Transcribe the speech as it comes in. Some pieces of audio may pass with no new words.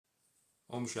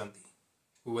Om Shanti.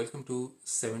 Welcome to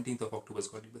 17th of October's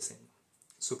God Blessing.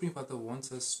 Supreme Father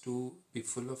wants us to be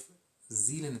full of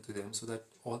zeal and enthusiasm so that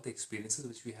all the experiences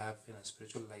which we have in our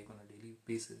spiritual life on a daily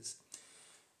basis,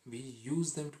 we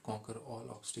use them to conquer all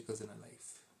obstacles in our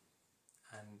life.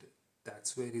 And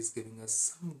that's where He's giving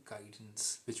us some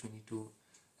guidance which we need to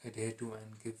adhere to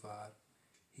and give our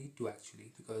heed to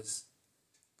actually, because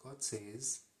God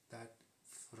says that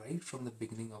right from the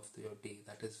beginning of your day,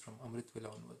 that is from Amrit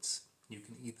Vela onwards, you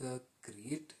can either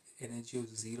create energy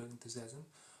of zeal or enthusiasm,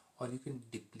 or you can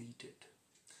deplete it.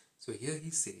 So here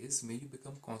he says, may you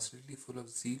become constantly full of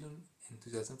zeal and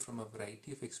enthusiasm from a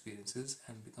variety of experiences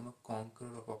and become a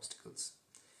conqueror of obstacles.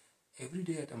 Every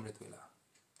day at Amrit Vela,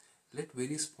 let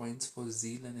various points for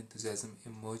zeal and enthusiasm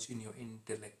emerge in your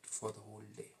intellect for the whole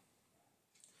day.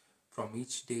 From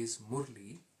each day's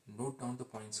Murli, note down the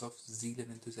points of zeal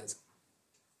and enthusiasm.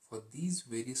 For these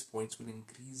various points will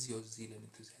increase your zeal and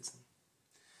enthusiasm.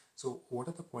 So what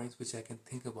are the points which I can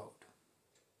think about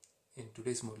in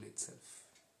today's Murli itself?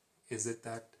 Is it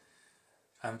that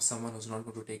I'm someone who's not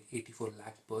going to take 84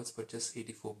 lakh births, but just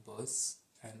 84 births,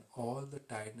 and all the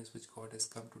tiredness which God has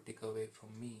come to take away from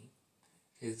me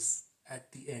is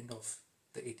at the end of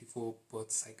the 84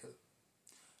 birth cycle?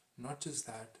 Not just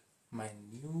that, my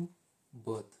new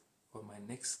birth or my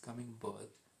next coming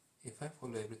birth, if I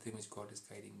follow everything which God is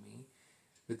guiding me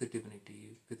with the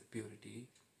divinity, with the purity,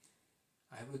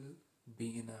 I will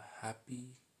be in a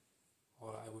happy,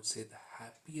 or I would say the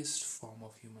happiest form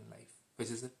of human life,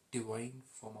 which is a divine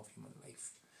form of human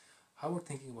life. How about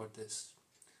thinking about this?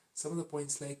 Some of the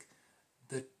points like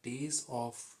the days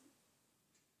of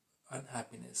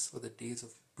unhappiness or the days of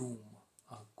doom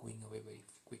are going away very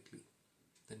quickly.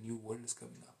 The new world is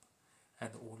coming up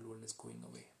and the old world is going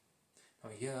away.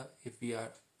 Now here, if we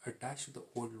are attached to the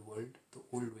old world, the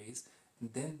old ways,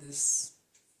 then this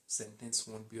sentence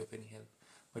won't be of any help.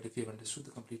 But if we have understood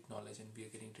the complete knowledge and we are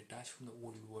getting detached from the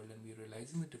old world and we are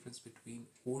realizing the difference between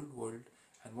old world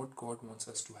and what God wants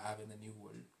us to have in the new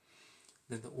world,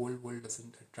 then the old world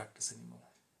doesn't attract us anymore.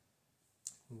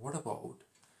 What about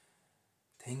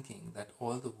thinking that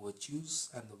all the virtues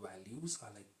and the values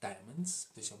are like diamonds,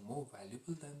 which are more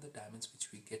valuable than the diamonds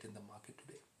which we get in the market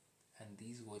today? And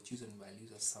these virtues and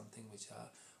values are something which are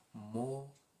more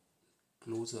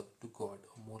closer to God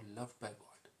or more loved by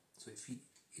God. So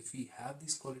if we have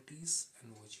these qualities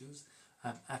and virtues,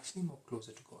 I'm actually more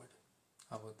closer to God.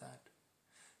 How about that?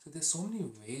 So there's so many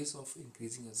ways of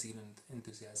increasing your zeal and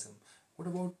enthusiasm. What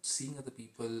about seeing other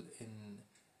people in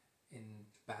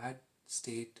bad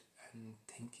state and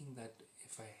thinking that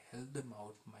if I help them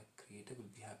out, my Creator will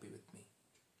be happy with me?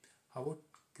 How about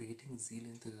creating zeal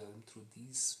and enthusiasm through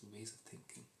these ways of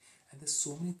thinking? And there's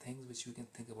so many things which we can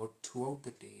think about throughout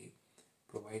the day,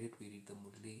 provided we read the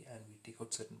Murli and we take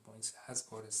out certain points as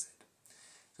God has said.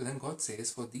 So then God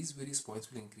says, for these various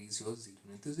points will increase your zeal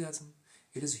and enthusiasm.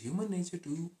 It is human nature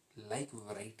to like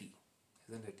variety,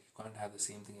 isn't it? You can't have the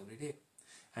same thing every day.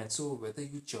 And so whether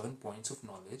you churn points of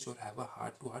knowledge or have a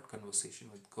heart-to-heart conversation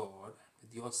with God and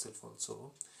with yourself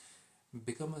also,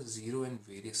 become a zero in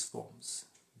various forms.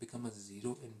 Become a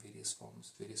zero in various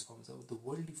forms. Various forms are the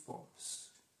worldly forms,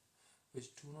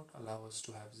 which do not allow us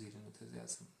to have zeal and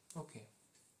enthusiasm. Okay,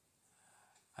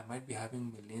 I might be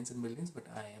having millions and millions, but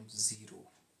I am zero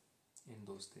in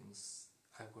those things.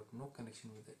 I've got no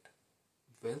connection with it.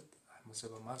 Wealth, I must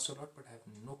have amassed a lot, but I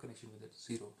have no connection with it.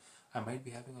 Zero. I might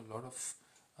be having a lot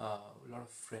of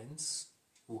friends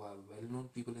who are well-known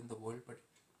people in the world, but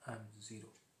I'm zero.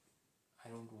 I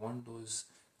don't want those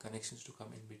connections to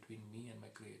come in between me and my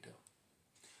Creator.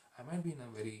 I might be in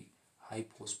a very high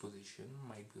post position,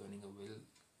 might be earning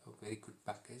a very good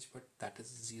package, but that is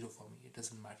zero for me. It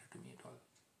doesn't matter to me at all.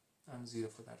 I'm zero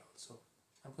for that also.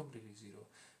 I'm completely zero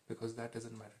because that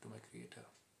doesn't matter to my Creator.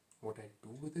 What I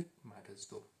do with it matters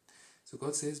though. So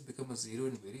God says, become a zero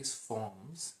in various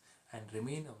forms and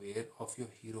remain aware of your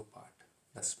hero part,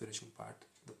 the spiritual part,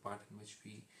 the part in which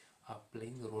we are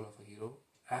playing the role of a hero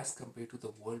as compared to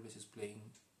the world which is playing,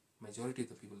 majority of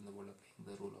the people in the world are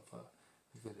playing the role of a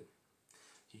villain.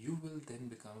 You will then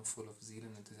become full of zeal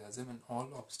and enthusiasm and all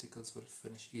obstacles will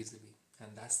finish easily.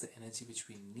 And that's the energy which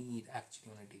we need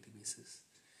actually on a daily basis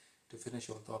to finish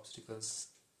all the obstacles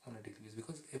on a daily basis,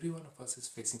 because every one of us is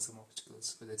facing some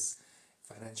obstacles, whether it's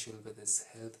financial, whether it's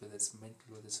health, whether it's mental,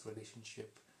 whether it's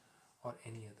relationship or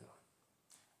any other.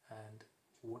 And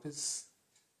what is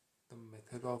the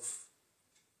method of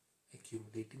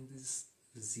accumulating this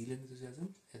zeal and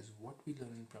enthusiasm is what we learn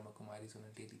in brahmakumaris on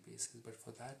a daily basis. But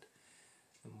for that,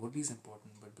 the Murli is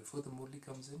important. But before the Murli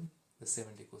comes in, the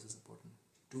 7-day course is important.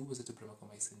 Do visit the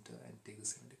Brahmakumari Center and take the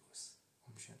 7-day course.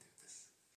 Om Shanti.